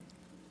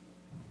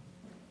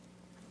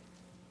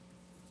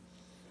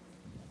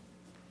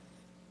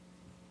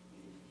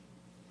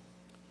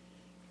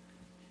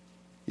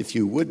If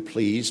you would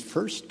please,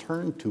 first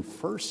turn to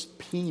 1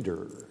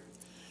 Peter.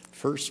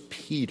 1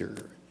 Peter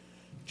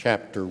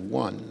chapter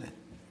 1.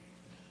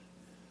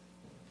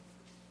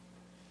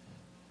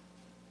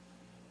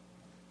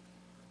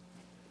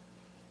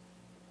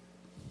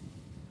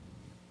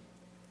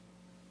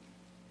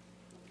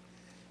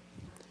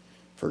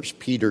 First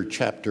Peter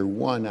chapter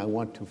 1, I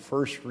want to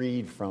first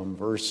read from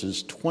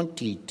verses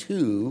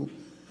 22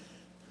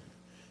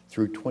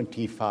 through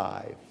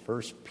 25.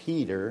 1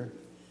 Peter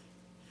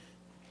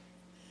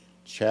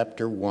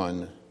chapter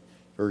 1,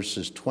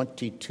 verses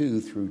 22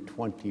 through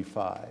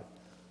 25.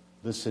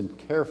 Listen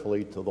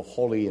carefully to the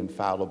holy,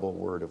 infallible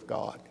word of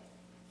God.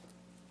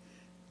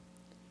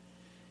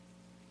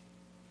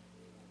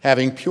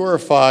 Having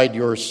purified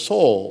your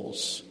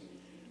souls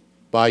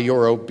by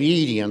your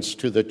obedience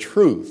to the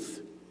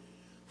truth,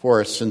 for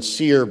a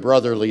sincere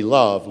brotherly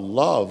love,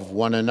 love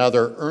one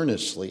another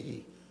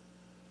earnestly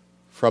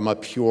from a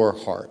pure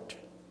heart.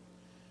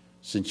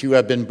 Since you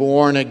have been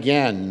born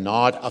again,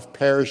 not of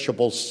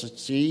perishable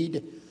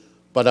seed,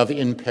 but of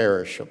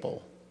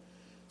imperishable,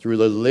 through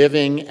the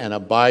living and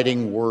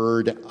abiding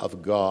word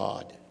of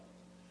God.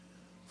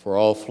 For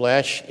all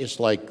flesh is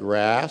like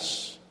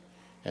grass,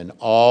 and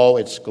all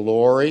its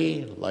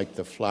glory like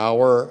the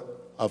flower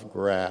of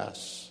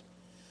grass.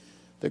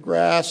 The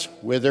grass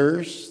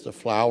withers, the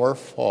flower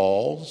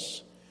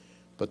falls,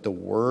 but the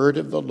word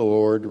of the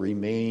Lord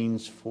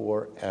remains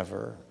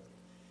forever.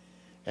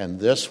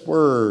 And this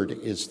word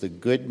is the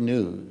good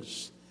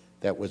news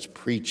that was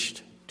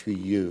preached to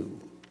you.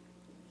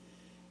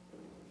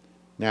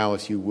 Now,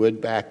 if you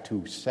would, back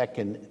to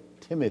 2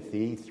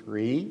 Timothy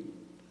 3.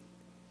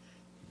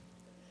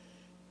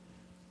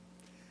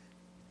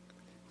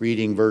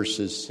 Reading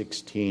verses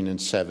 16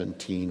 and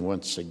 17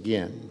 once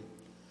again.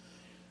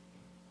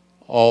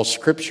 All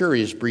Scripture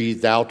is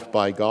breathed out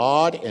by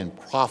God and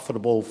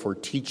profitable for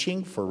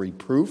teaching, for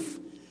reproof,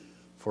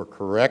 for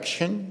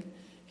correction,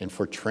 and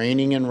for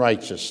training in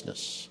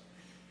righteousness,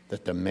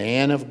 that the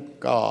man of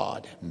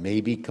God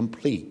may be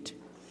complete,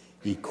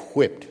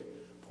 equipped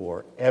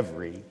for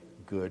every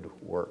good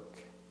work.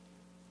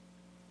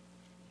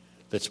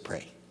 Let's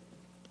pray.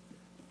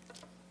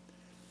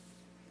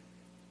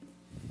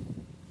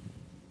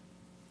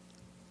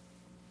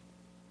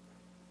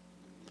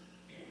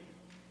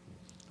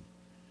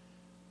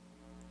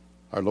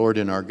 Our Lord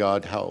and our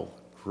God, how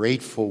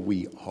grateful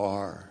we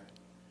are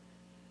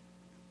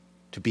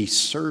to be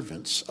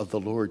servants of the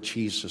Lord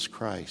Jesus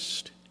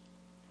Christ.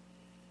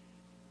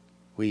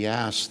 We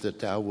ask that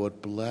thou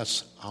would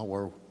bless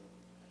our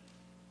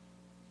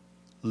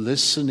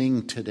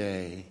listening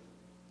today,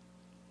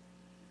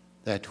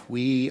 that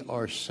we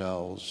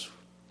ourselves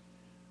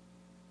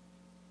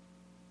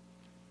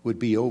would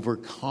be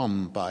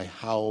overcome by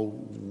how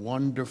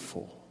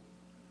wonderful,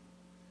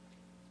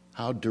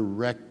 how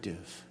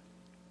directive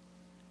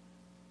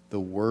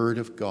the Word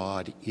of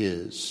God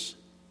is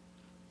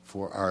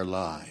for our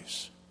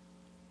lives.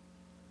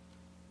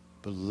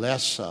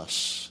 Bless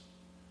us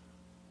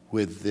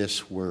with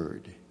this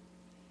word.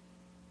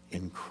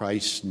 In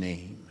Christ's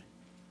name,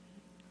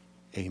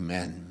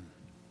 amen.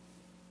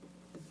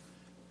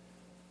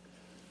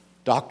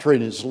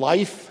 Doctrine is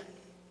life.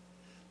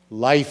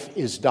 Life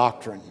is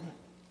doctrine.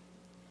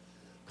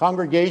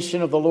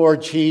 Congregation of the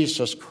Lord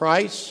Jesus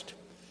Christ,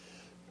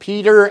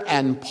 Peter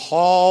and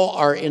Paul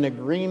are in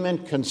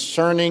agreement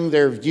concerning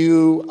their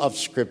view of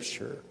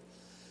Scripture.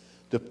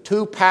 The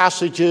two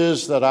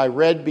passages that I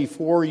read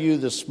before you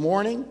this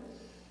morning,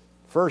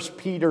 1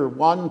 Peter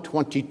 1,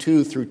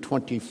 22 through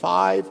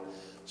 25,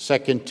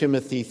 2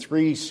 Timothy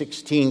 3,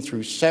 16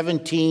 through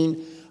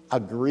 17,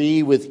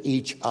 agree with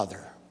each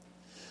other.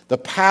 The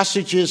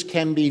passages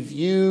can be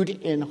viewed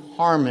in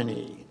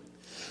harmony.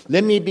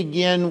 Let me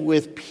begin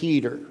with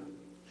Peter.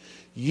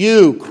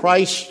 You,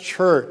 Christ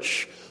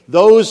Church,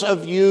 those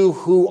of you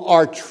who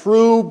are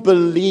true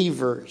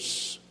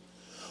believers,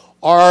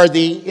 are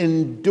the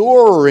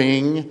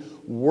enduring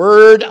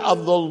word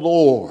of the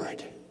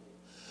Lord.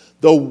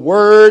 The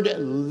word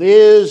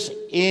lives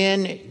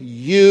in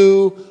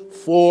you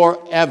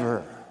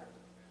forever.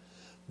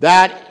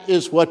 That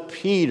is what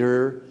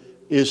Peter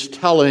is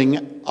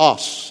telling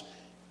us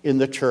in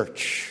the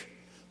church,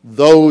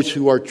 those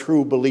who are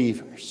true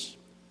believers.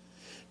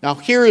 Now,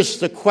 here is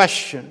the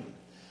question.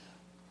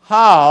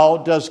 How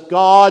does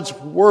God's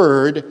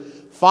word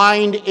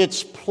find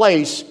its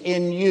place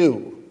in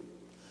you?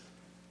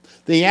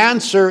 The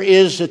answer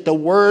is that the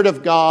word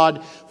of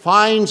God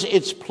finds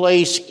its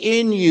place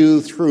in you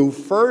through,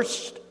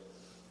 first,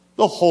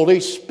 the Holy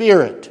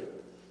Spirit.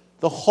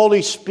 The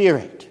Holy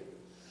Spirit.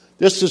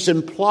 This is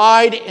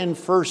implied in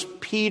 1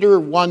 Peter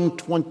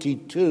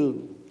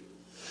 1:22.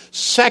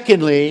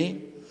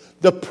 Secondly,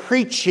 the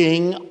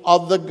preaching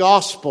of the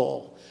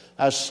gospel,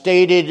 as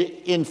stated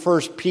in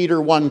 1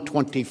 Peter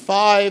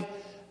 1:25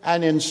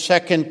 and in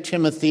 2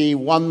 Timothy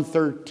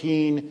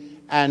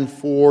 1:13 and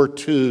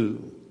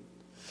 4:2.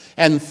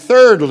 And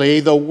thirdly,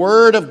 the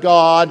Word of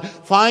God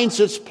finds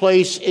its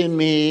place in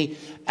me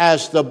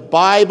as the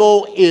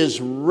Bible is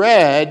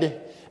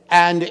read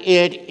and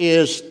it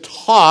is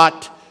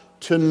taught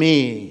to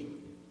me.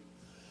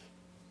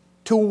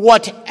 To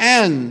what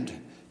end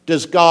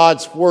does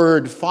God's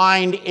word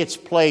find its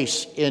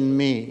place in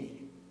me?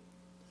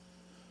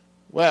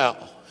 Well,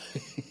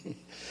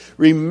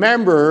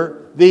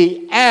 remember,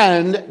 the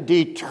end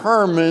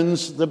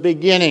determines the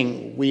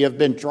beginning. We have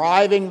been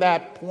driving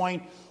that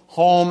point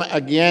home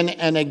again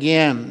and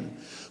again.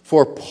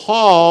 For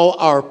Paul,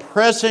 our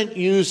present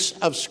use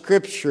of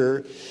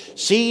Scripture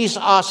sees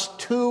us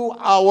to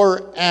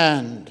our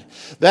end.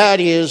 That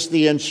is,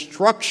 the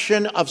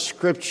instruction of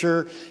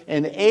Scripture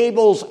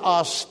enables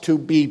us to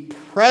be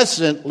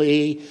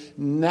presently,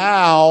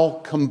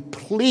 now,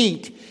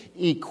 complete,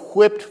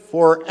 equipped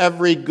for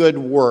every good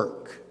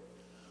work.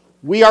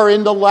 We are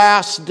in the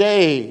last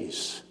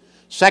days.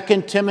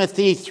 2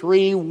 Timothy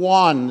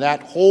 3:1,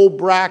 that whole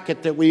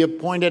bracket that we have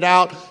pointed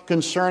out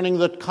concerning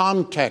the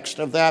context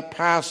of that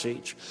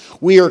passage.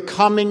 We are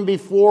coming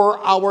before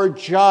our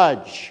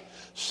judge.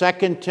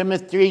 2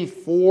 Timothy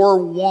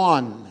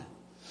 4:1.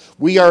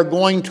 We are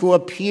going to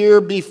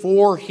appear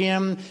before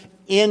him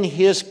in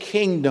his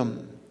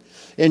kingdom.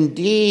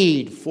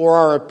 Indeed, for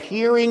our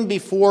appearing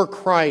before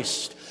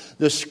Christ,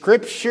 the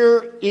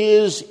Scripture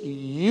is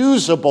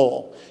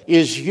usable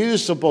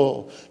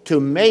to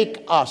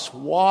make us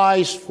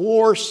wise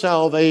for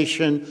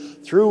salvation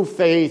through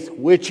faith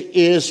which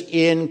is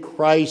in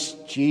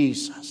Christ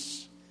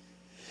Jesus.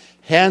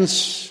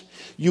 Hence,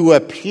 you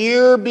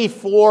appear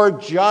before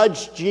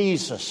Judge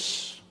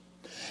Jesus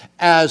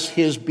as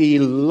his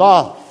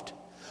beloved,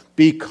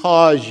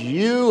 because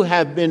you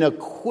have been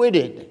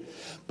acquitted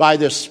by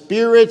the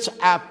Spirit's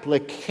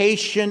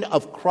application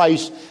of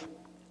Christ's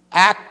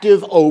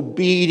active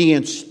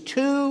obedience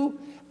to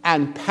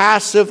and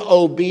passive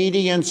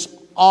obedience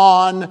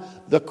on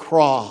the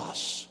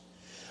cross.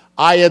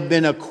 I have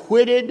been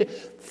acquitted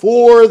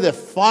for the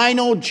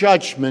final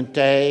judgment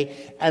day,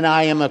 and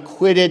I am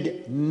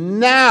acquitted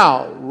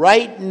now,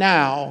 right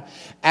now,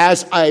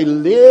 as I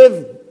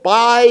live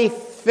by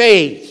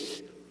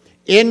faith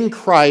in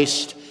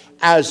Christ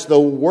as the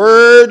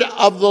word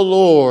of the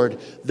Lord,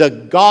 the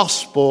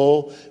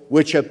gospel,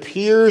 which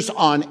appears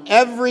on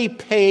every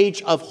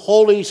page of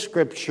Holy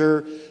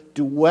Scripture,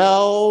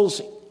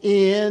 dwells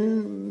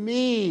in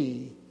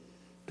me.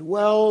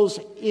 Dwells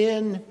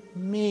in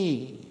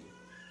me.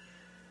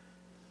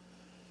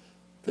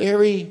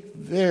 Very,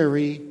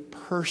 very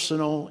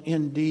personal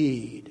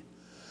indeed.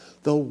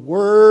 The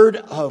word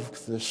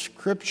of the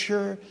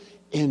Scripture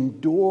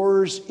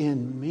endures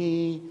in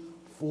me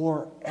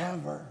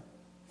forever.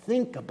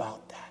 Think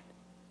about that.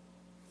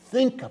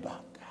 Think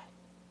about that.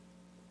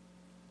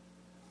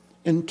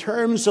 In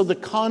terms of the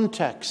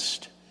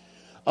context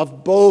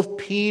of both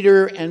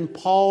Peter and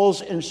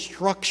Paul's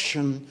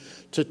instruction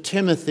to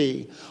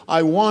Timothy,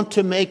 I want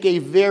to make a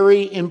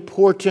very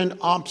important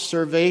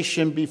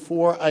observation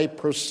before I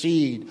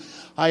proceed.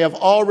 I have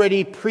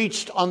already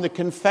preached on the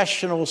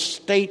confessional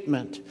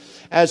statement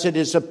as it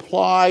is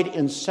applied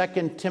in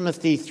 2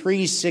 Timothy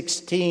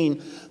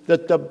 3:16,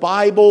 that the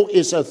Bible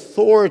is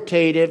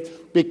authoritative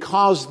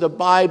because the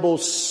Bible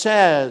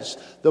says,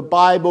 the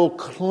Bible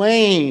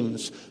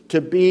claims to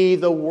be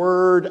the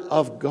Word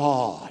of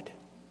God.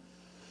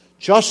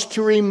 Just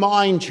to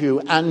remind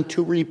you and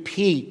to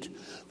repeat,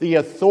 the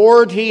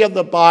authority of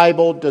the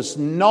Bible does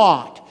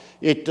not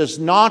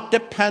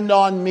depend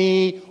on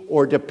me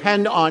or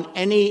depend on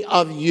any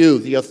of you.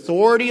 The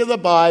authority of the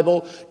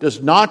Bible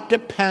does not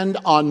depend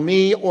on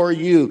me or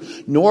you,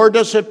 nor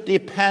does it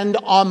depend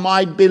on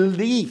my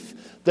belief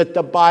that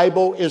the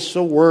Bible is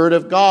the Word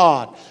of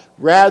God.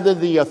 Rather,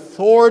 the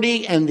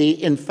authority and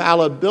the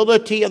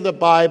infallibility of the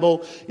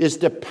Bible is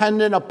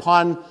dependent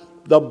upon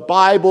the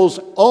Bible's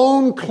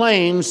own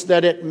claims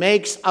that it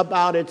makes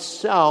about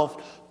itself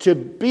to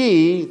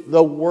be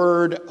the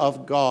Word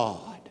of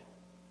God.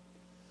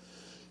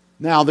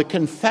 Now, the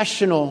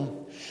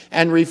confessional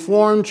and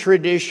Reformed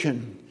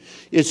tradition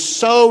is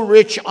so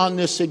rich on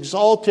this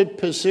exalted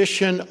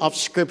position of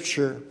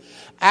Scripture,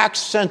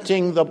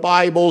 accenting the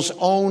Bible's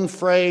own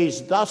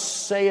phrase, "Thus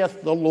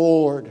saith the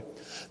Lord,"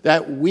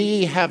 that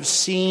we have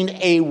seen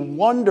a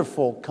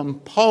wonderful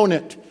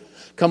component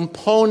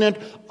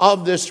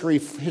of this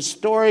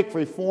historic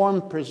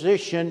Reformed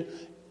position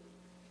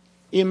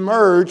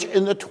emerge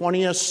in the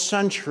 20th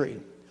century.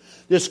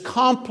 This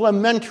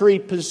complementary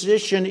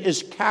position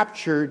is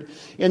captured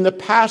in the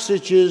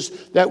passages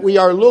that we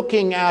are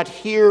looking at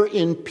here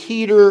in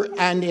Peter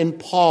and in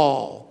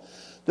Paul.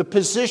 The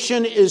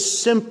position is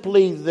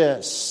simply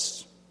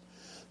this: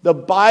 the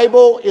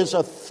Bible is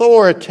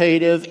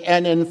authoritative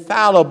and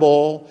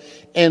infallible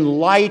in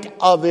light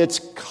of its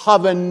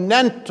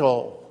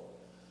covenantal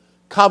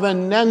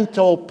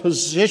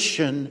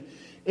position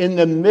in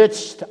the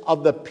midst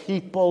of the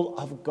people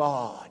of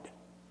God.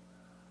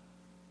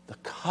 The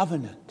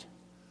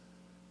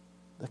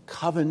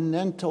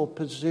covenantal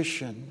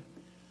position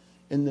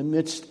in the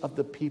midst of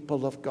the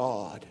people of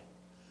God.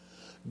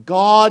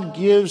 God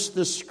gives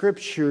the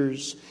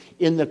Scriptures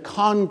in the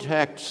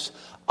context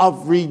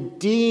of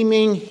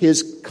redeeming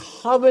His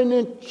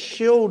covenant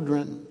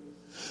children.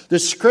 The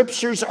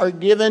Scriptures are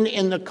given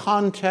in the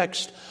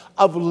context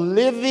of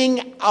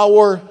living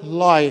our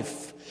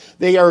life.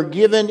 They are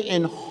given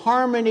in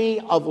harmony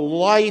of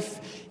life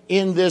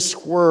in this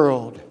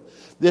world.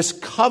 This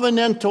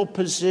covenantal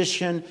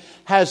position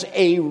has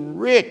a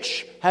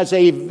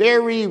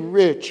very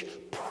rich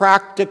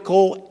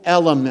practical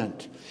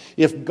element.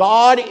 If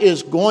God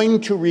is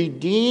going to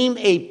redeem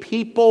a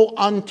people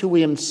unto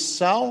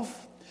himself,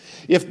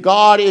 if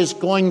God is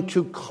going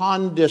to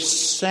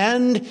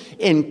condescend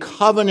in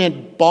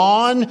covenant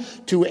bond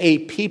to a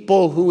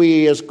people who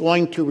he is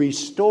going to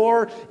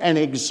restore and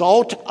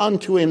exalt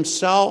unto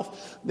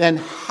himself, then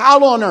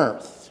how on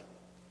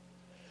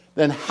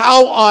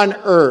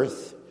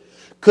earth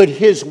could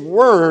his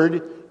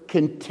word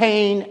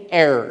contain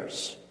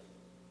errors?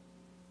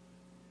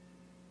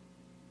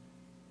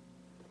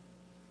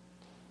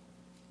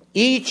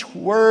 Each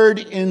word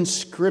in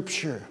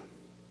Scripture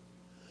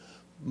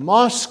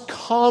must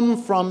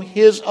come from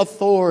his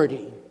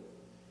authority.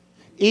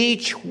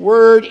 Each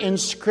word in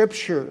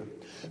Scripture,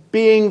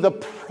 being the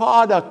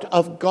product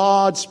of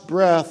God's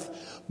breath,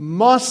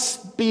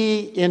 must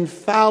be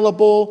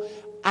infallible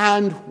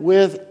and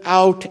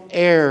without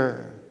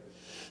error.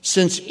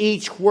 Since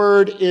each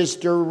word is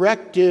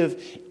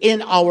directive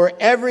in our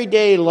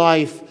everyday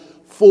life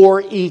for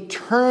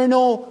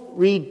eternal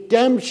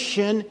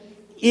redemption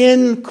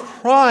in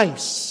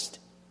Christ.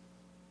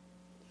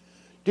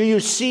 Do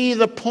you see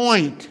the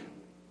point?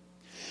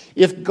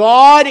 If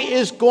God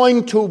is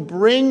going to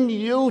bring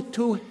you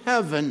to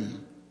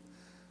heaven,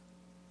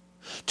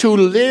 to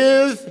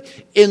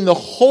live in the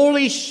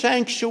holy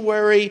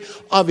sanctuary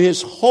of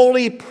his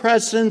holy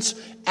presence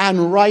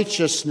and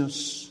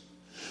righteousness,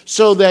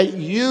 so that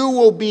you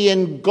will be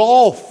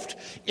engulfed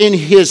in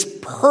his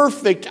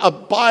perfect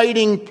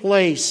abiding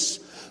place,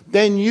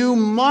 then you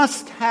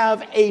must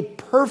have a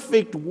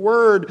perfect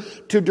word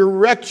to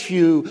direct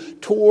you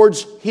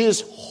towards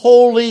his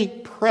holy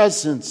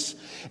presence.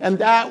 And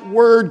that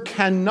word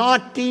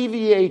cannot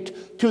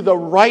deviate to the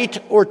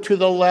right or to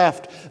the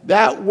left.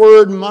 That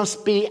word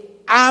must be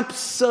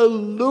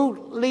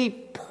absolutely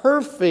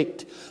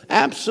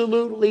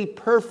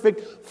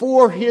perfect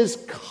for his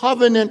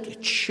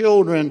covenant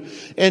children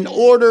in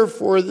order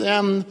for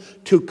them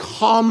to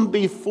come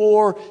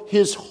before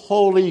his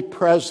holy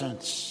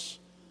presence.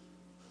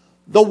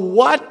 The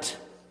what?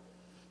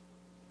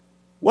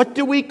 What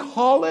do we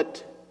call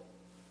it?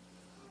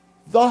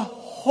 The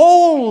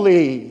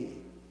Holy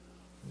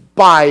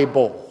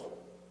Bible.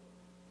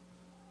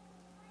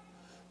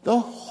 The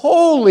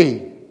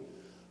Holy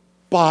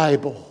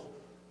Bible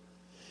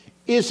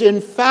is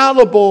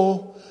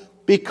infallible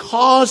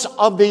because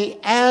of the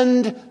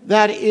end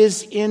that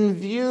is in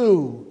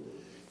view.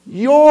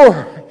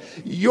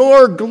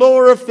 Your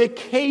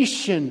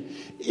glorification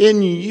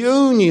in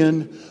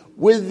union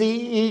with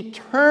the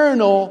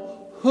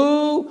eternal,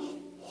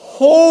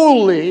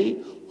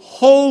 holy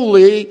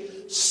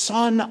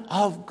Son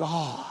of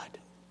God.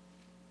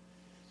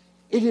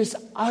 It is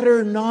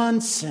utter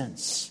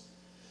nonsense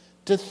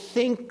to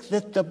think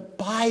that the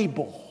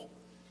Bible,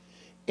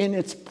 in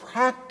its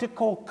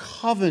practical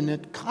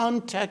covenant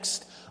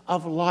context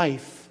of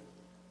life,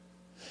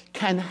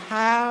 can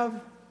have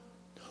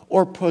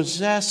or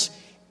possess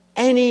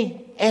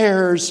any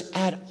errors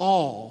at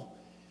all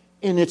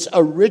in its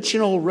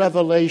original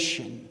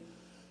revelation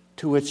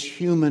to its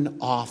human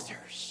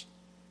authors.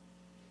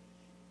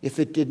 If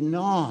it did,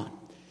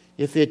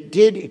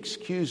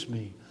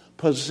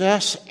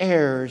 possess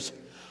errors,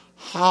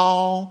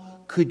 how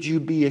could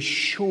you be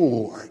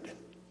assured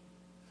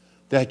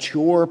that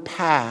your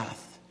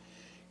path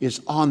is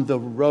on the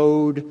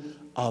road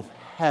of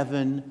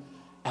heaven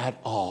at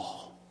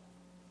all?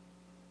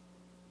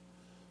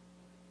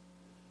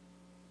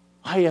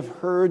 I have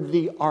heard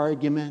the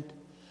argument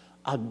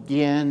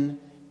again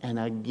and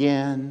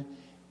again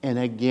and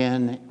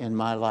again in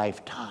my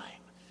lifetime.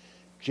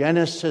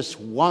 Genesis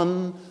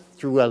 1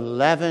 through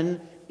 11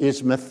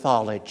 is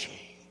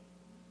mythology.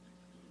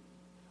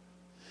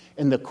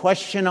 And the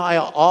question I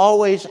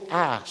always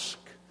ask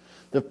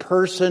the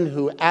person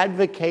who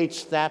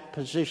advocates that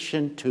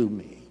position to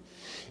me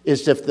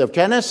is, if the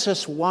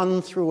Genesis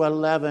 1 through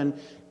 11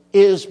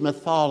 is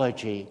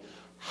mythology,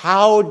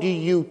 how do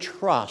you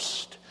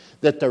trust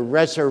that the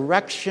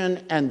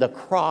resurrection and the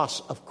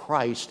cross of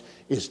Christ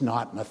is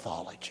not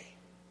mythology?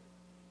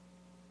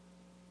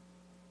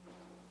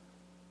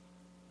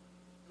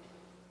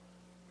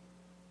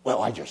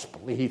 Well, I just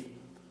believe.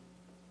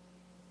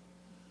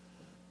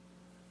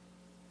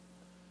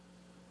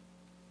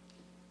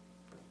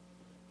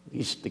 At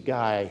least the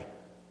guy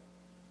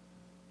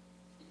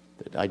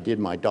that I did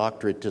my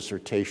doctorate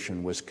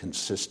dissertation was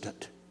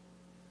consistent.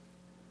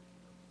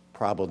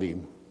 Probably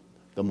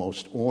the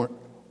most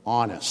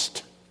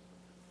honest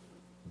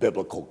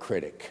biblical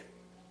critic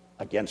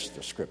against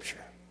the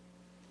Scripture.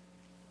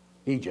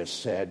 He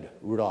just said,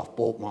 Rudolf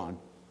Bultmann,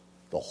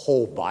 the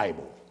whole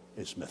Bible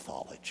is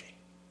mythology.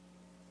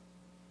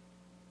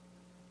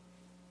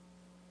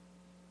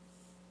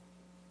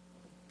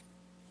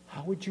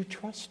 How would you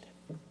trust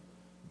it?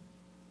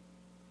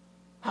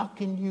 How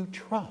can you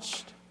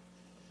trust?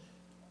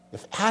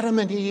 If Adam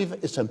and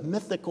Eve is a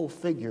mythical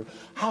figure,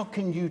 how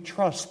can you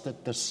trust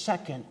that the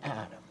second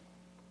Adam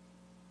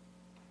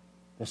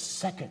The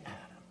second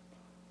Adam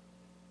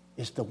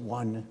is the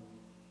one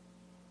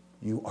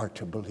you are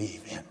to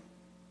believe in.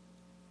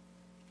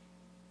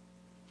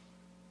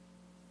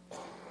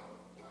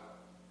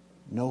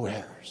 No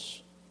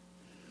errors.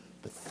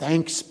 But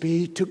thanks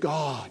be to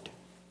God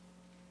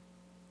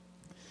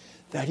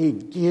that He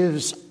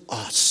gives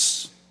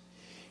us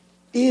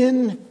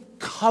in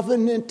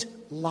covenant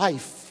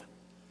life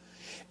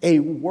a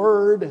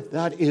word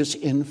that is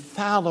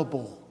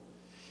infallible,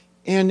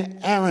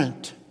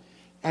 inerrant,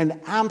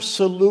 and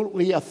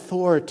absolutely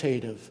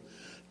authoritative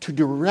to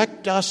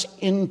direct us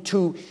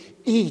into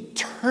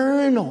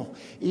eternal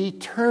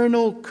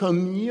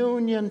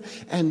communion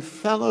and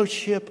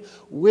fellowship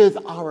with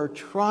our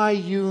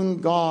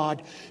triune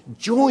God,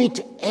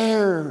 joint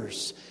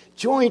heirs,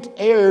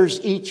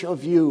 each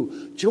of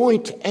you,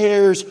 joint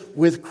heirs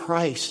with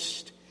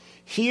Christ.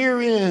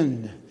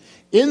 Herein,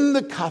 in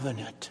the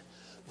covenant,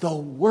 the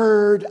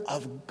Word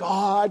of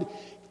God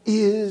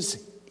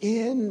is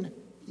in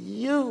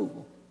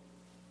you.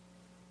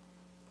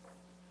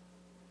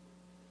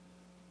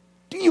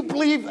 Do you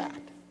believe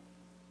that?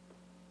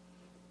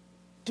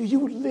 Do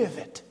you live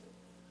it?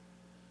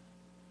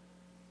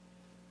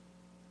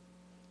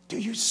 Do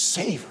you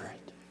savor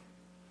it?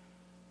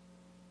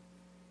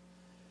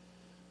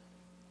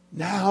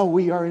 Now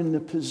we are in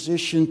the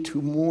position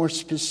to more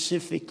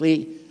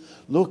specifically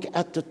look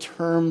at the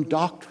term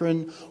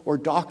doctrine or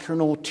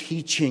doctrinal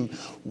teaching.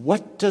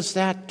 What does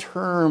that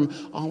term,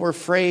 our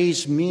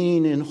phrase,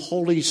 mean in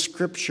Holy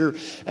Scripture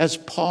as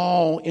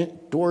Paul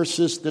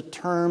endorses the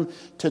term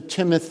to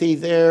Timothy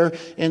there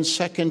in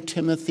 2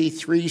 Timothy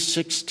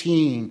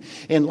 3:16?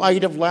 In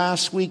light of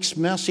last week's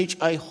message,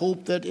 I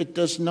hope that it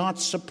does not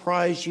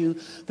surprise you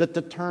that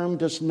the term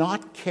does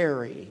not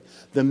carry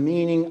the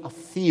meaning of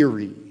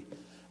theory,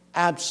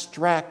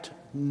 abstract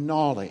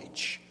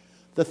knowledge,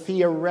 the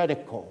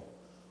theoretical,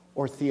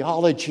 or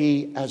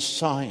theology as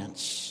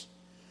science.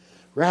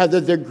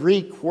 Rather, the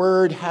Greek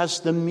word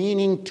has the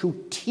meaning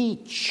to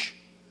teach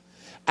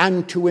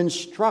and to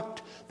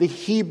instruct. The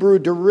Hebrew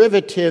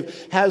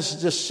derivative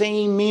has the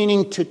same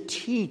meaning, to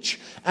teach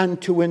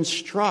and to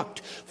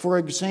instruct. For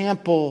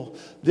example,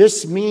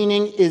 this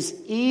meaning is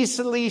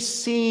easily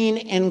seen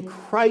in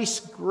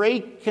Christ's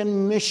great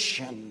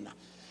commission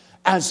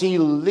as He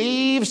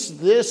leaves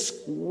this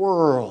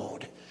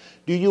world.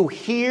 Do you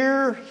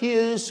hear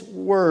His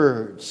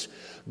words?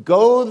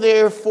 Go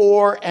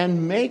therefore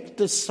and make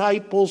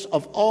disciples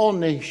of all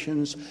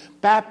nations,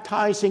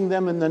 baptizing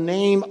them in the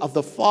name of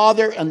the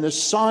Father and the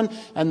Son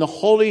and the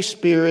Holy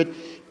Spirit,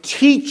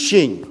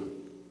 teaching,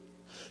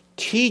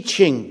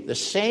 the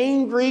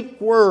same Greek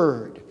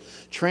word,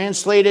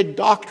 translated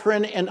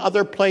doctrine in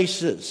other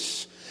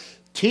places,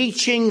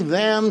 teaching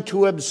them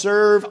to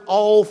observe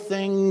all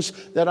things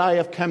that I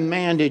have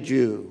commanded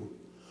you.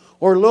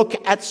 Or look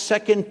at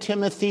 2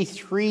 Timothy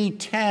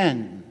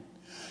 3:10.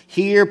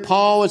 Here,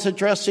 Paul is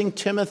addressing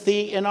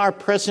Timothy in our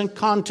present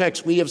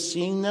context. We have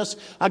seen this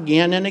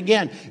again and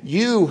again.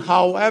 You,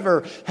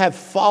 however, have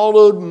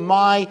followed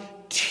my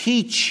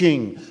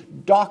teaching,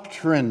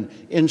 doctrine,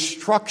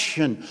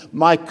 instruction,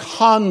 my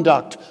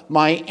conduct,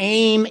 my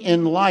aim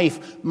in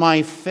life,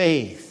 my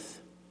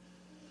faith.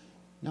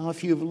 Now,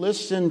 if you've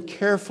listened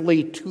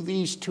carefully to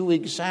these two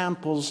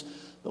examples,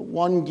 the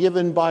one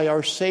given by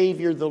our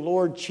Savior, the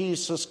Lord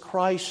Jesus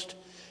Christ,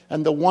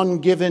 and the one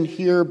given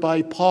here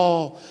by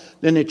Paul,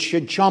 then it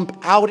should jump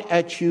out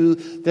at you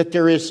that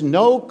there is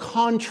no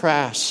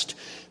contrast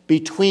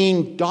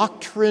between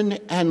doctrine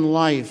and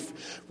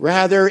life.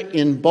 Rather,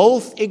 in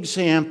both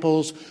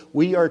examples,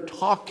 we are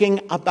talking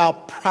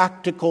about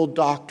practical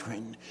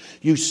doctrine.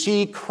 You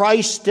see,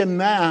 Christ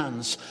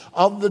demands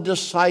of the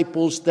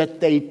disciples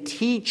that they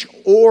teach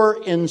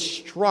or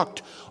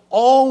instruct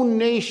all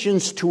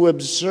nations to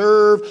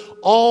observe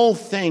all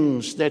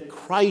things that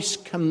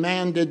Christ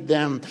commanded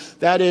them.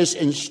 That is,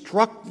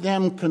 instruct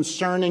them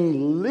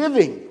concerning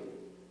living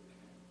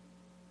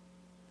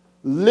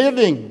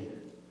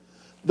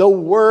the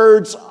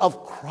words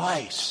of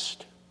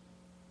Christ.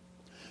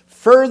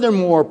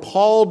 Furthermore,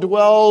 Paul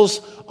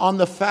dwells on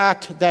the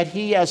fact that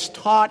he has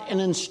taught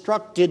and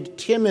instructed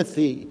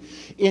Timothy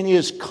in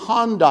his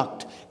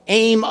conduct,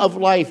 aim of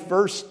life,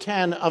 verse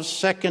 10 of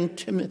 2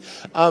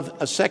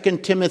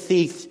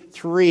 Timothy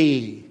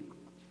 3.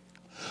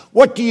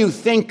 What do you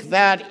think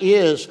that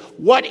is?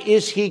 What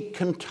is he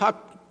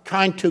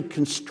trying to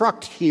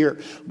construct here?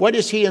 What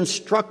is he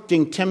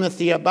instructing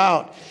Timothy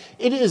about?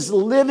 It is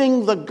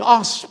living the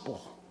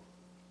gospel.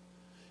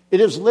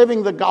 It is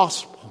living the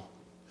gospel.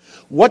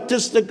 What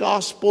does the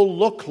gospel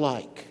look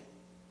like?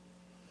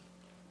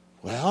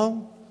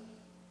 Well,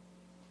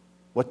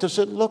 what does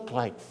it look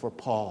like for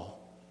Paul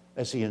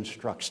as he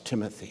instructs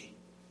Timothy?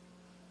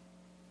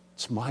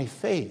 It's my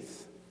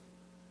faith,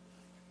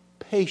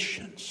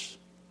 patience,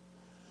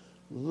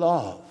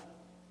 love,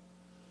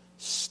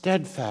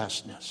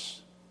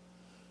 steadfastness,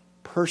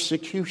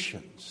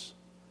 persecutions,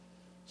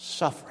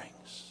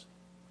 sufferings.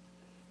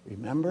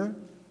 Remember,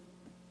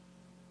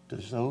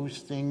 does those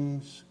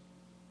things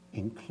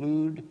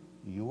include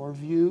your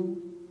view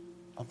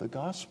of the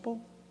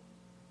gospel?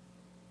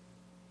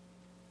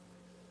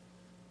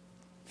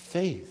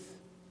 faith,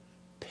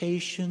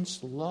 patience,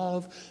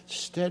 love,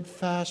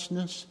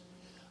 steadfastness,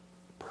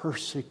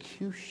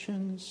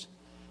 persecutions,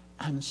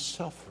 and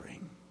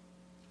suffering.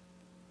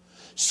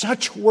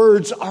 Such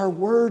words are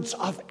words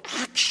of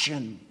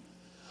action,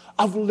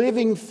 of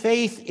living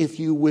faith, if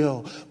you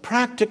will,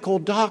 practical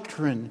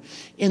doctrine.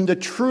 In the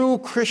true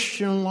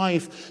Christian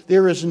life,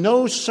 there is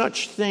no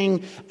such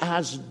thing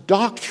as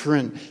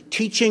doctrine,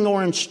 teaching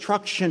or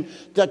instruction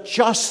that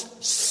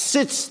just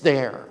sits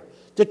there,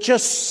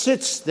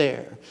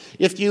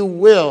 If you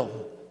will,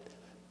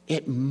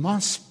 it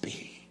must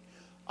be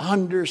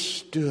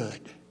understood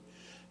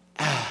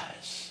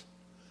as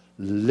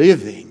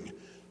living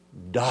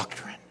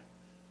doctrine.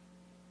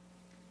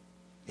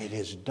 It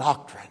is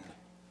doctrine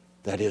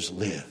that is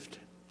lived.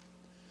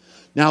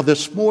 Now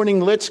this morning,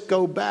 let's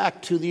go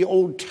back to the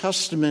Old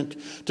Testament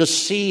to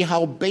see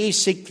how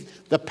basic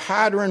the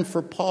pattern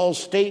for Paul's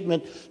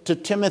statement to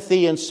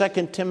Timothy in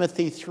 2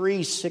 Timothy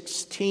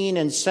 3:16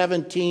 and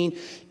 17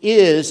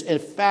 is, in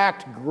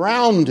fact,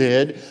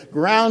 grounded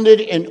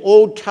in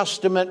Old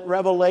Testament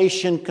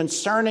revelation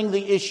concerning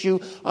the issue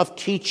of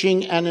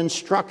teaching and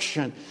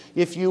instruction.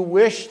 If you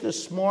wish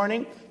this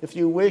morning,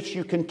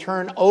 you can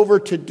turn over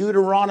to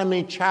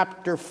Deuteronomy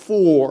chapter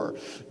 4.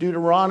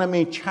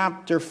 Deuteronomy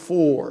chapter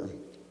 4.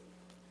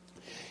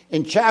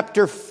 In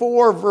chapter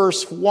 4,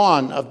 verse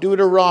 1 of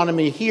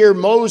Deuteronomy, here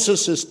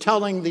Moses is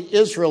telling the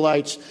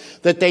Israelites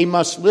that they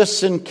must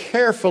listen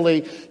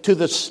carefully to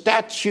the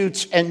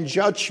statutes and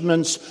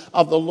judgments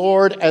of the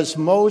Lord as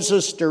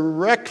Moses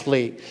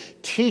directly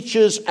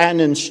teaches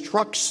and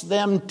instructs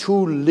them to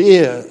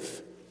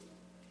live.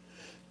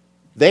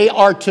 They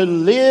are to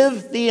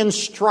live the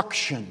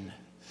instruction.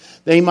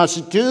 They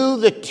must do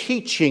the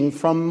teaching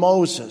from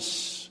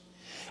Moses.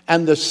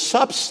 And the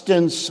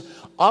substance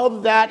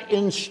of that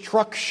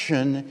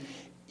instruction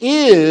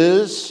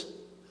is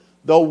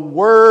the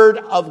Word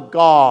of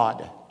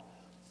God,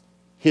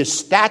 His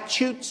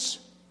statutes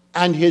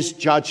and His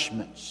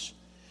judgments.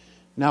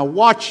 Now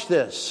watch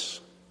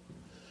this.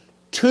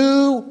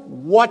 To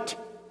what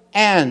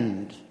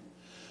end?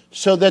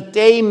 So that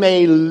they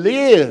may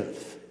live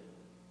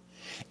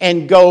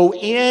and go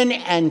in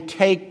and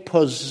take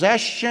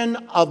possession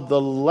of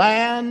the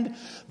land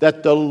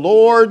that the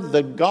Lord,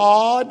 the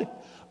God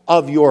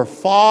of your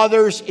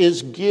fathers,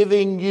 is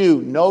giving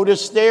you.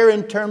 Notice there,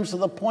 in terms of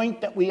the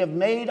point that we have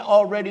made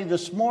already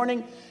this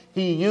morning,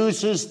 he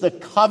uses the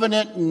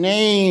covenant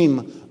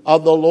name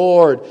of the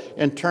Lord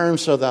in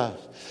terms of that.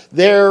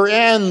 The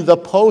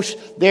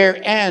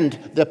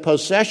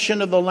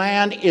possession of the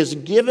land is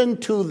given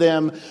to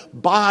them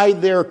by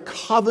their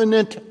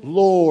covenant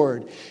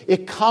Lord.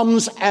 It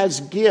comes as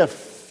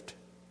gift.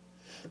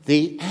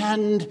 The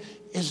end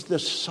is the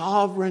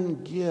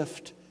sovereign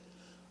gift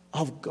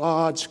of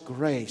God's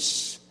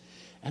grace.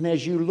 And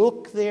as you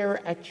look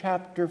there at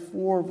chapter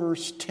 4,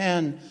 verse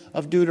 10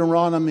 of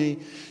Deuteronomy,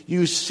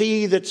 you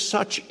see that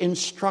such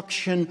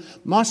instruction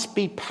must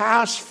be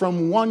passed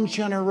from one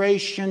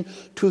generation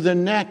to the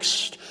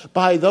next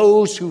by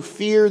those who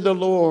fear the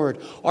Lord.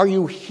 Are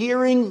you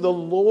hearing the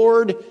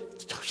Lord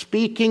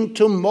speaking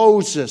to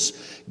Moses?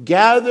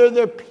 Gather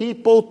the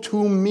people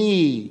to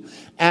me,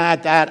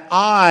 and that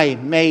I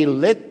may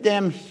let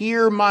them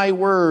hear my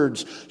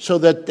words, so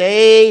that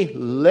they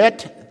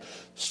let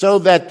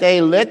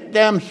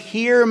them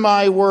hear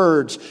my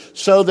words,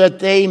 so that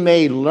they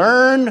may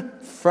learn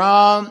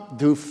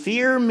to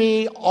fear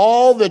me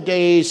all the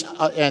days,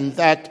 and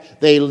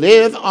that they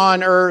live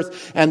on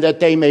earth, and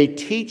that they may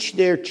teach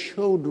their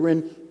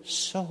children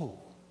so.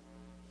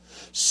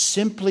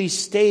 Simply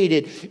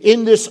stated,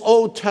 in this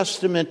Old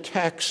Testament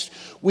text,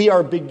 we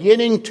are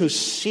beginning to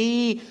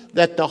see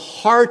that the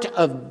heart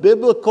of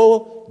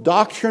biblical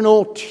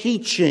doctrinal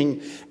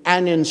teaching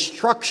and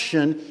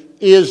instruction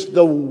is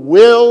the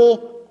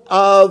will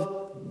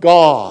of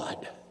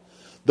God.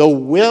 The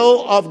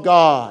will of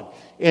God.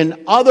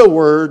 In other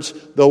words,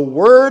 the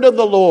word of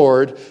the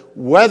Lord,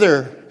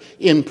 whether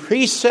in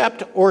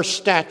precept or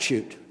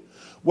statute,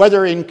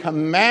 whether in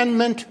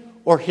commandment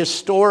or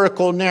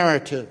historical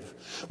narrative,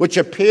 which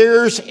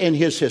appears in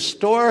his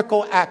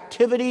historical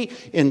activity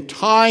in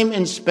time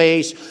and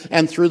space,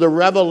 and through the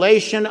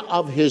revelation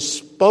of his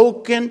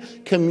spoken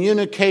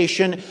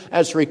communication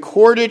as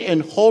recorded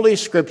in Holy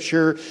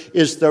Scripture,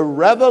 is the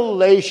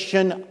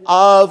revelation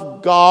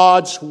of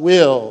God's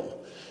will.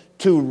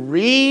 To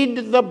read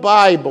the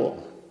Bible,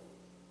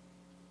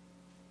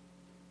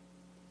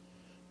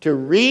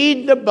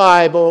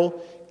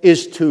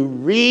 is to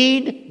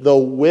read the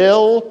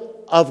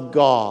will of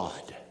God.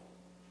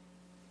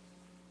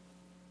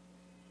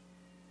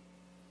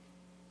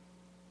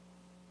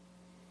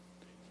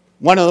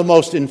 One of the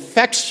most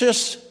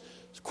infectious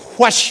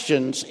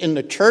questions in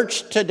the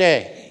church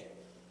today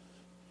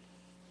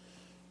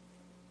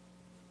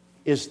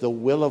is the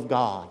will of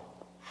God.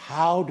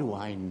 How do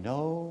I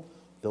know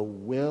the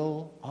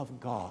will of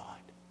God?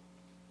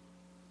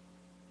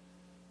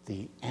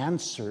 The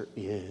answer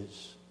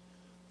is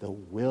the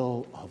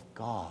will of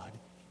God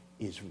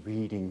is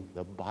reading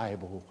the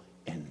Bible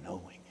and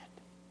knowing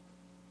it.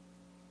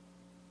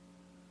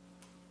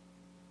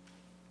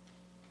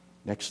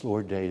 Next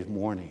Lord Day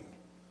morning,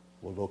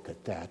 we'll look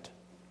at that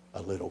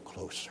a little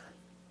closer.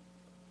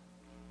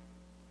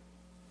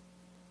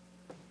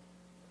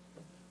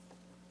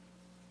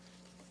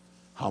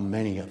 How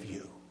many of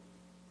you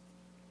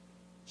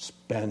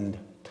spend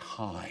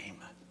time,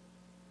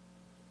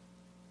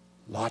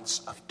 lots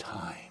of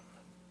time,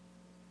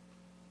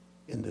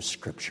 in the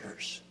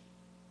Scriptures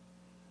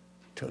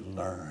to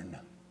learn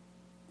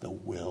the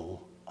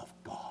will of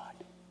God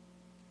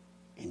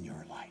in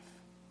your life?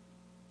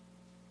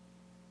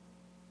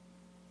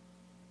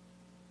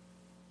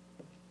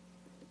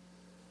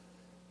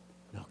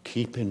 Now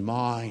keep in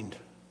mind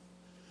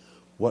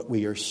what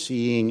we are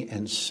seeing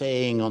and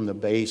saying on the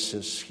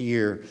basis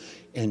here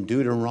in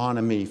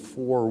Deuteronomy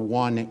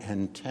 4:1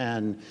 and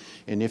 10.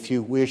 And if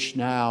you wish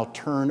now,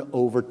 turn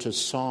over to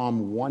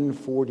Psalm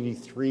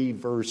 143,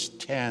 verse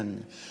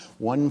 10.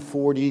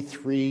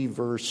 143,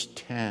 verse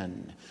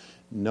 10.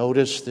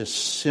 Notice this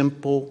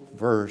simple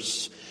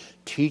verse.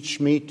 Teach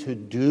me to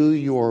do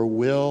your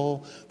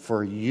will,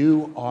 for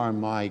you are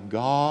my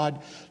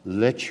God.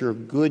 Let your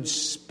good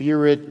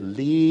spirit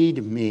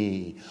lead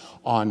me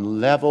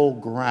on level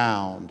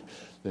ground.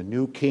 The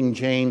New King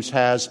James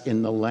has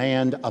in the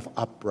land of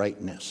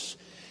uprightness.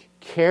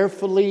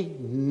 Carefully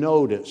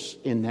notice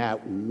in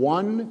that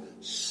one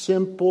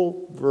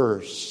simple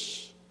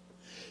verse,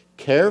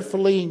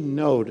 carefully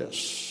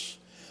notice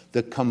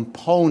the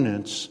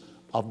components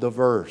of the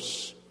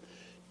verse.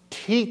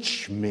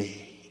 Teach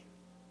me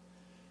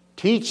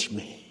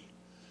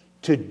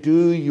to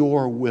do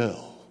your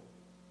will.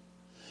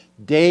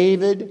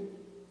 David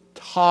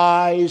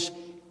ties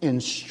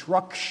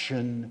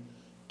instruction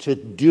to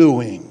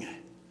doing.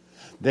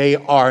 They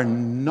are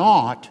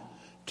not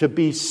to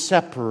be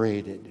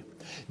separated.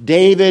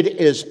 David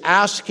is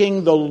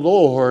asking the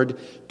Lord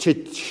to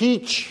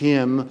teach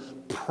him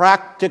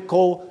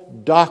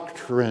practical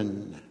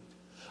doctrine.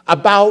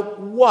 About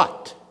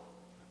what?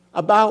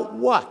 About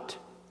what?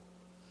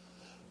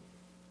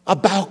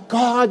 About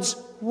God's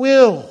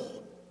will.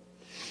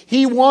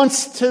 He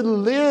wants to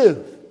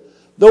live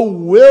the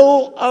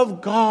will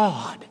of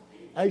God,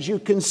 as you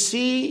can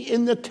see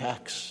in the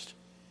text.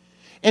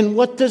 And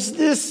what does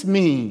this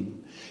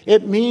mean?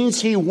 It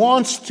means he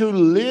wants to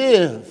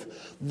live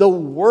the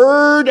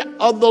word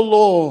of the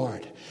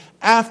Lord.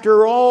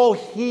 After all,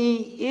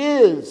 he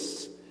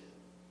is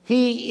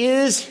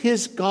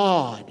his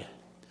God.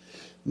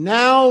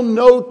 Now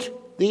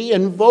note the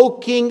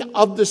invoking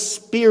of the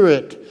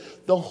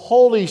Spirit, the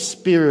Holy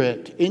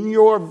Spirit, in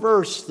your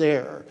verse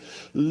there.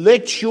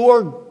 Let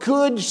your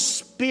good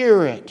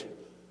spirit.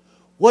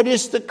 What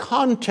is the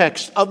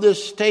context of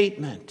this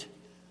statement?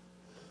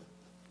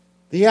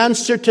 The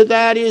answer to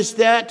that is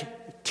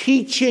that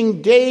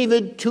teaching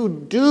David to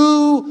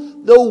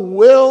do the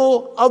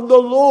will of the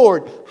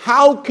Lord.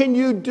 How can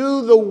you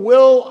do the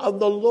will of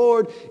the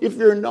Lord if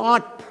you're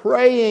not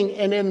praying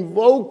and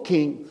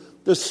invoking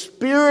the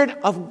Spirit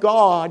of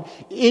God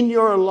in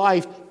your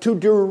life to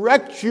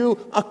direct you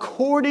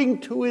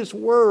according to His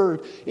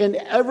Word in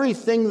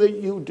everything that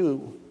you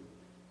do?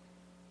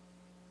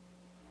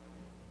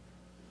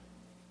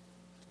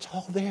 It's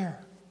all there.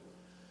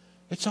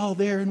 It's all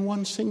there in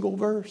one single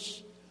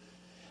verse.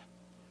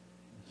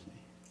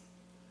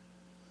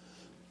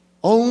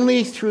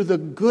 Only through the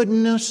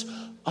goodness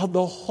of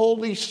the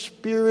Holy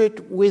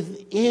Spirit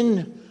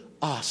within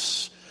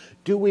us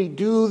do we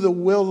do the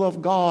will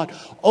of God.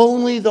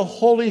 Only the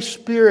Holy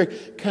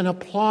Spirit can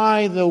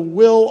apply the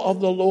will of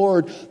the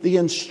Lord, the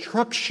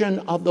instruction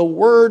of the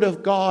Word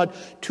of God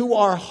to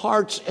our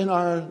hearts and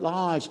our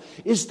lives.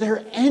 Is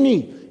there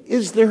any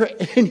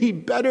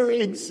better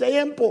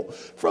example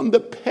from the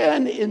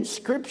pen in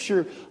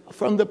Scripture,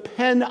 from the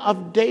pen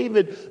of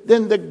David,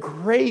 than the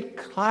great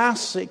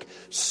classic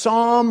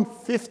Psalm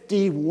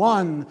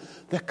 51,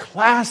 the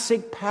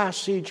classic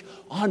passage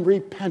on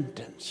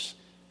repentance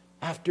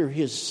after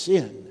his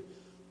sin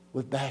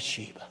with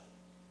Bathsheba?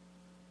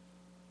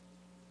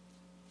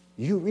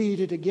 You read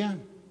it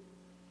again.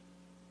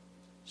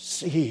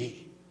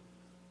 See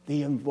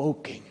the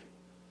invoking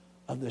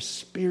of the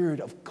Spirit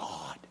of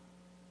God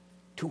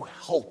to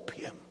help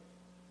him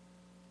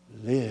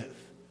live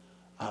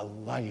a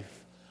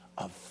life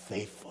of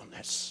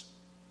faithfulness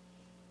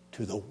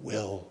to the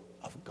will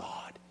of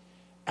God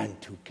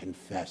and to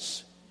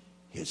confess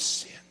his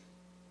sin.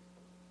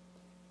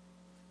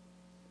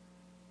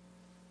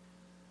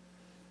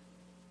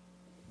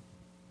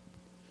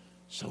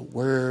 So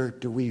where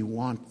do we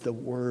want the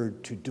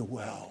Word to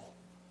dwell?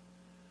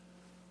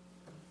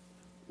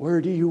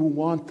 Where do you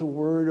want the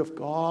Word of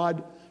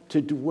God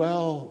to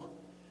dwell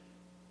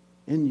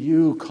in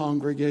you,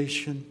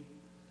 congregation?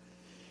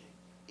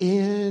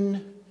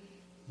 In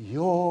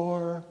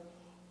your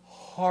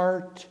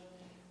heart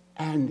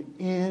and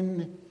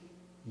in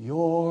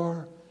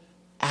your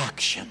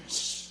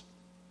actions.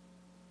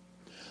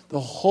 The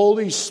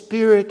Holy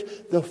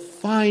Spirit, the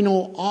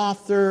final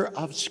author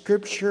of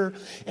Scripture,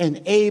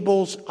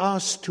 enables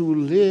us to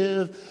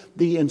live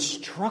the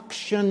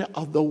instruction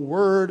of the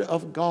Word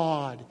of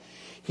God.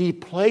 He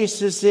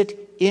places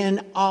it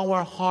in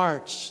our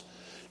hearts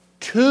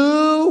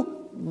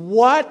to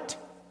what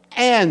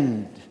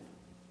end?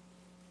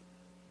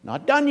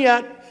 Not done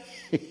yet.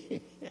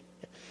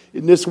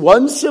 In this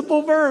one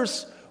simple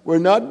verse, we're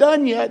not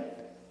done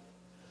yet.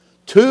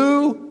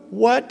 To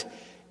what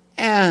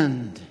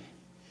end?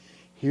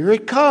 Here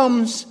it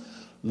comes.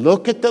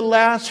 Look at the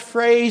last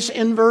phrase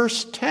in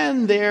verse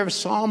 10 there,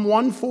 Psalm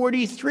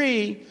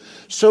 143.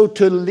 So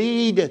to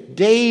lead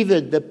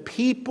David, the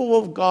people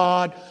of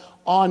God,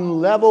 on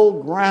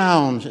level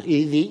ground,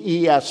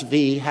 the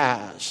ESV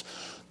has.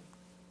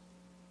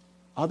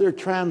 Other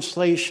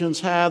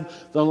translations have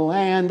the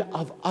land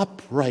of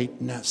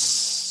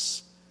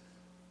uprightness.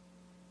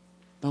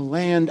 The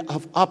land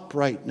of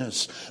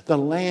uprightness. The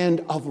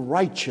land of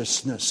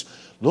righteousness.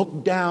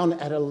 Look down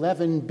at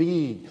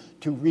 11b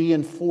to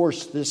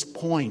reinforce this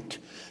point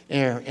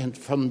there and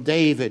from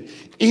David.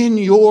 In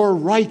your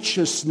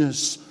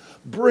righteousness,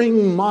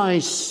 bring my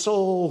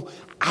soul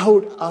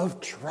out of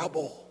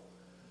trouble.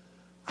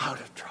 Out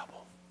of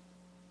trouble.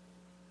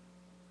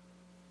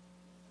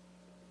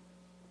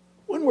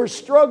 When we're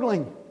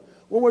struggling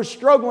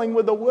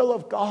with the will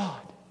of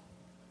God,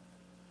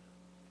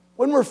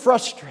 when we're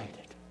frustrated,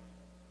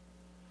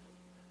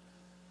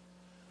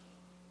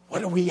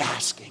 what are we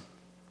asking?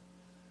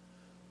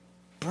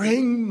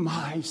 Bring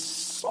my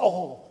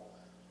soul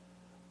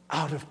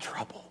out of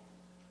trouble.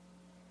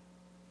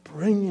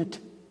 Bring it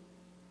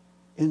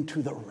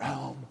into the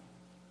realm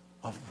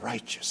of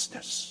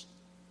righteousness.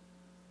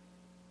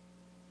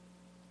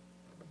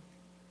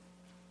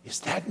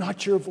 Is that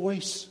not your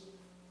voice?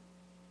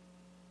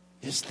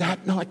 Is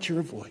that not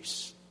your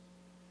voice?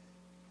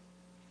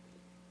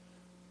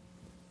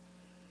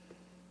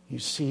 You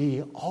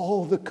see,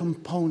 all the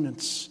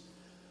components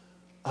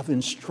of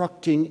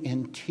instructing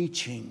and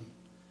teaching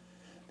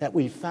that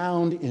we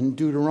found in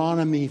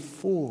Deuteronomy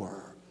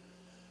 4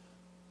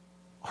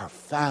 are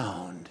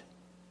found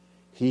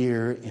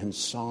here in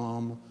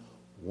Psalm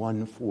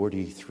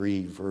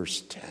 143,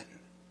 verse 10.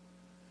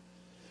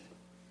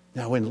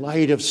 Now, in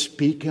light of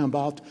speaking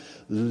about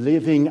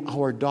living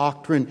our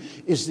doctrine,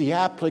 is the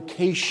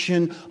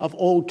application of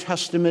Old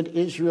Testament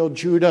Israel,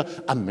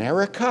 Judah,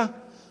 America?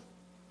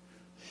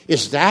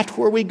 Is that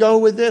where we go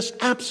with this?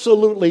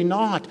 Absolutely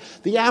not.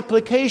 The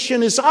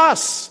application is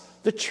us,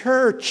 the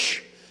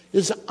church.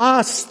 Is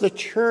us, the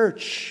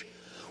church.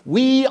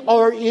 We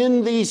are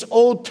in these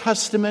Old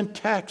Testament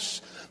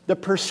texts. The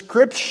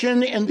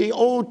prescription in the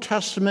Old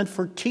Testament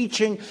for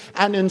teaching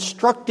and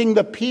instructing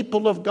the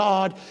people of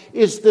God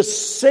is the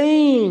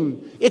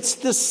same. It's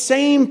the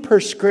same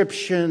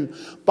prescription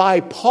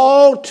by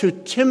Paul to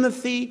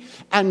Timothy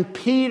and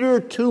Peter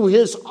to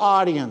his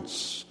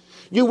audience.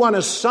 You want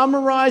to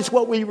summarize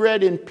what we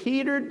read in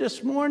Peter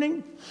this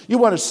morning? You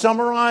want to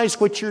summarize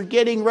what you're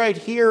getting right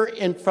here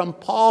from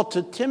Paul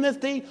to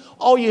Timothy?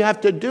 All you have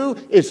to do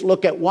is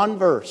look at one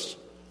verse.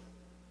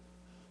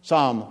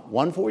 Psalm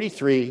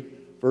 143,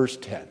 verse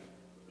 10.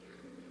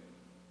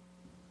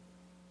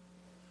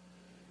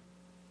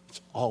 It's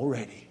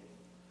already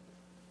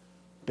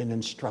been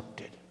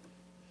instructed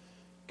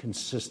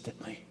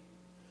consistently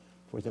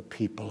for the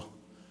people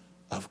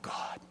of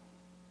God.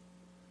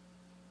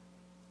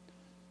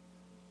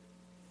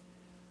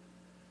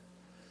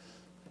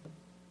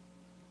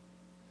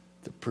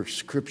 The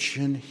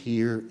prescription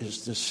here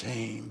is the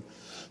same.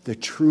 The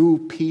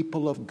true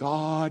people of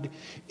God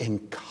in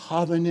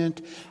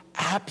covenant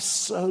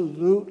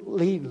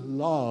absolutely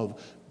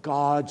love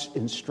God's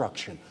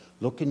instruction.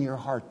 Look in your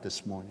heart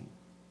this morning.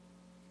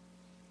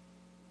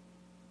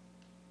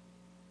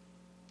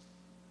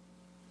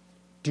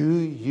 Do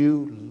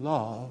you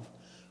love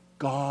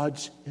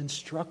God's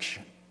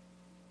instruction?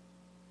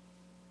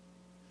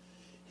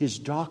 His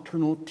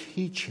doctrinal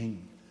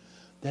teaching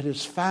that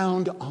is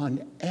found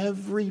on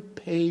every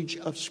page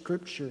of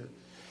Scripture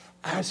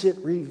as it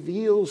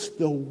reveals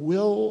the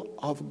will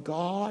of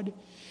God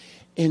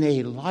in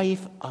a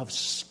life of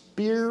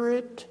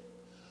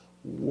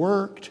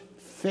Spirit-worked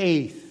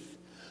faith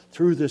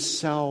through the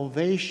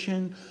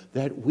salvation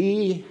that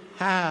we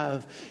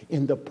have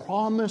in the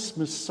promised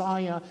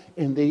Messiah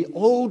in the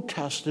Old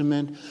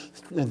Testament,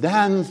 and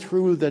then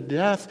through the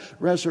death,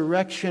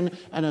 resurrection,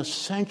 and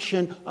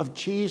ascension of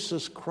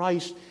Jesus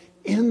Christ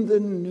in the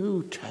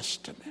New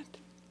Testament.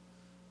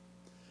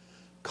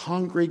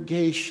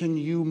 Congregation,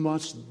 you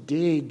must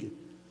dig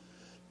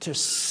to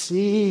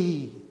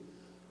see.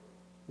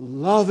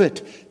 Love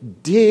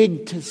it.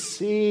 Dig to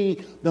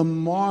see the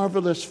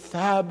marvelous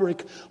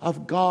fabric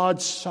of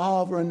God's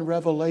sovereign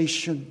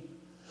revelation.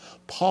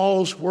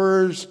 Paul's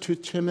words to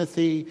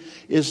Timothy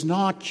is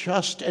not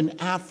just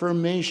an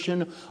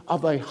affirmation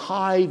of a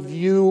high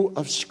view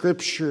of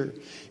Scripture.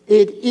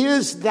 It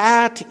is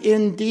that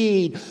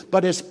indeed,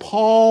 but as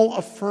Paul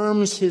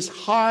affirms his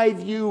high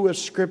view of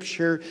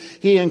Scripture,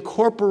 he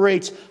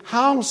incorporates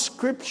how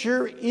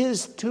Scripture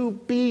is to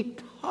be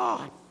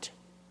taught.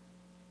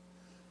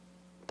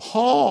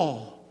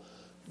 Paul,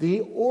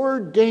 the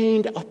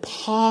ordained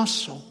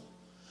apostle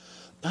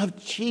of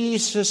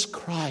Jesus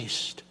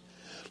Christ,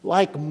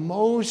 like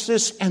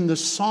Moses and the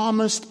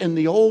psalmist in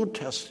the Old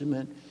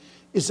Testament,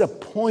 is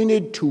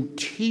appointed to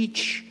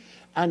teach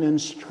and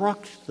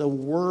instruct the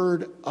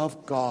Word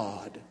of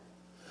God,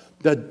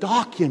 the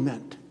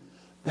document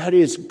that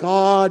is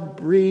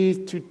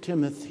God-breathed to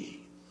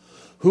Timothy,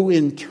 who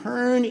in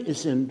turn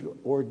is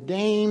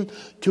ordained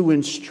to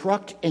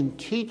instruct and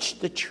teach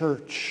the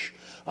church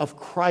of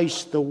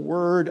Christ, the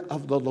word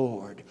of the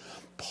Lord.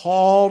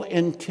 Paul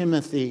and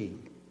Timothy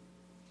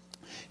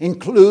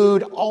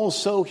include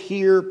also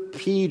here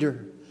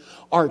Peter,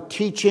 are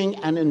teaching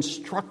and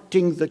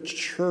instructing the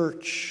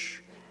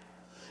church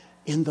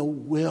in the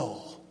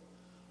will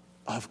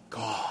of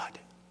God.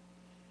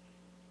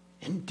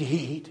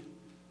 Indeed,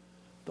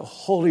 the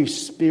Holy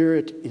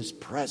Spirit is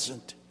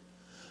present,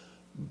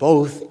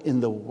 both in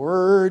the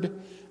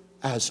Word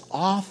as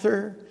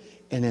author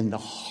and in the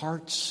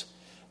hearts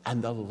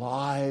and the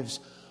lives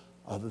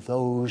of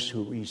those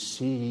who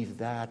receive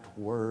that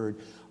Word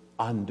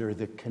under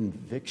the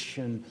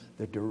conviction,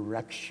 the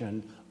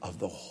direction of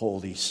the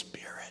Holy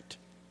Spirit.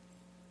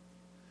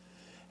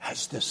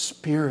 As the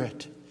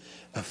Spirit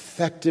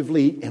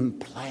effectively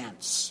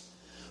implants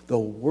the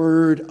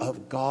Word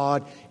of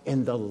God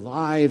in the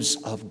lives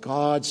of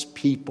God's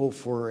people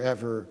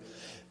forever,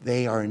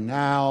 they are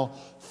now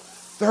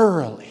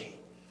thoroughly,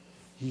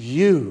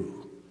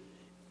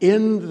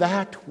 in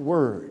that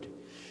Word,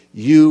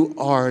 you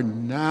are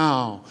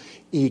now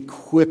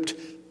equipped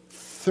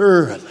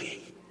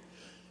thoroughly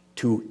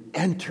to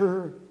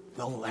enter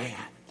the land.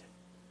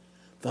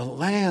 The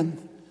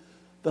land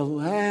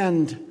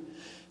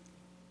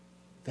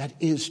that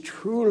is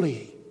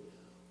truly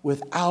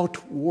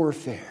without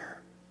warfare.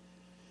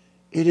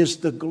 It is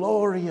the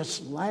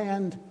glorious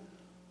land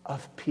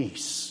of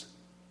peace.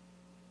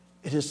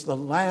 It is the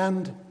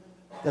land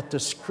that the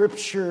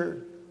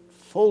Scripture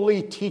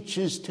fully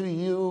teaches to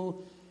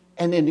you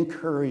and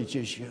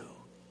encourages you.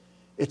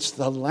 It's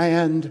the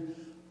land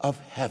of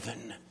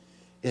heaven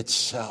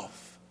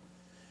itself.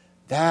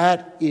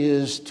 That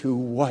is to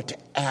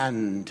what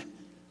end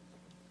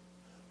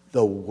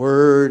the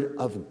Word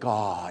of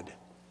God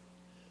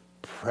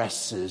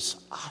presses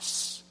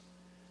us.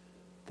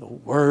 The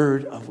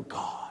Word of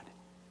God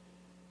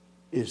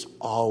is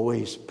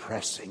always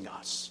pressing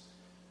us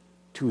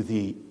to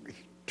the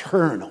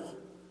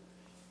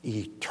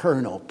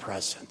eternal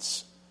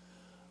presence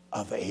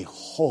of a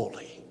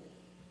holy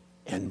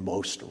and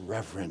most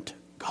reverent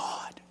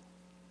God.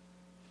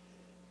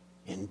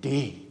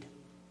 Indeed,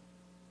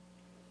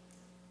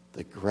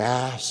 the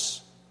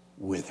grass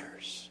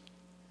withers,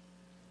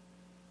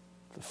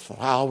 the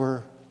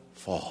flower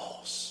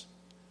falls,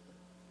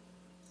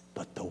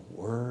 but the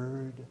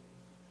word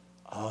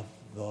of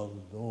the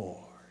Lord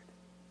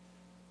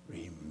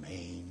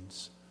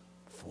remains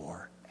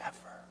forever.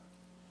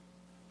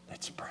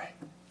 Let's pray.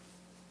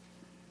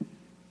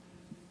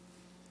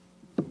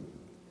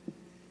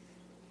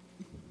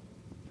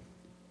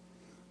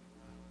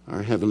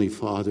 Our Heavenly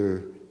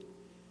Father,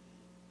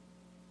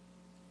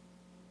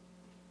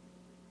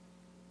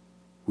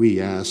 we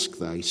ask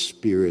Thy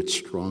Spirit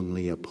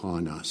strongly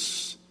upon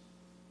us,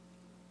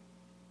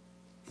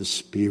 the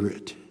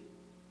Spirit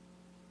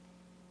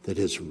that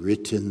has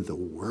written the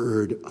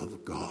Word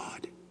of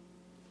God,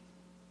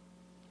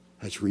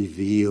 has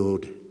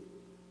revealed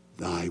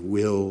Thy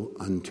will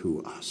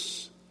unto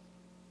us.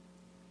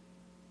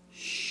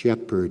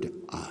 Shepherd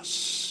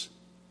us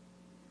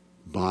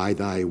by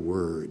Thy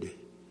Word.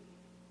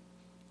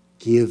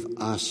 Give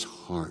us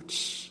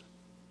hearts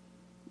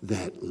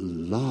that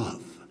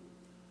love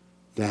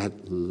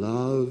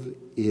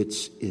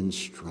its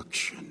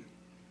instruction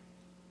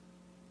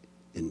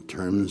in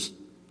terms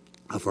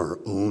of our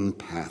own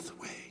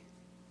pathway.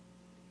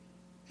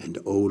 And,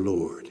 O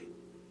Lord,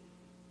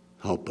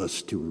 help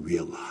us to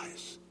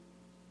realize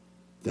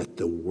that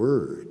the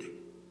Word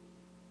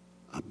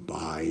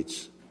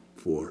abides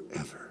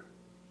forever.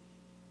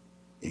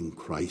 In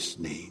Christ's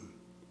name,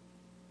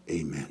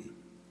 amen.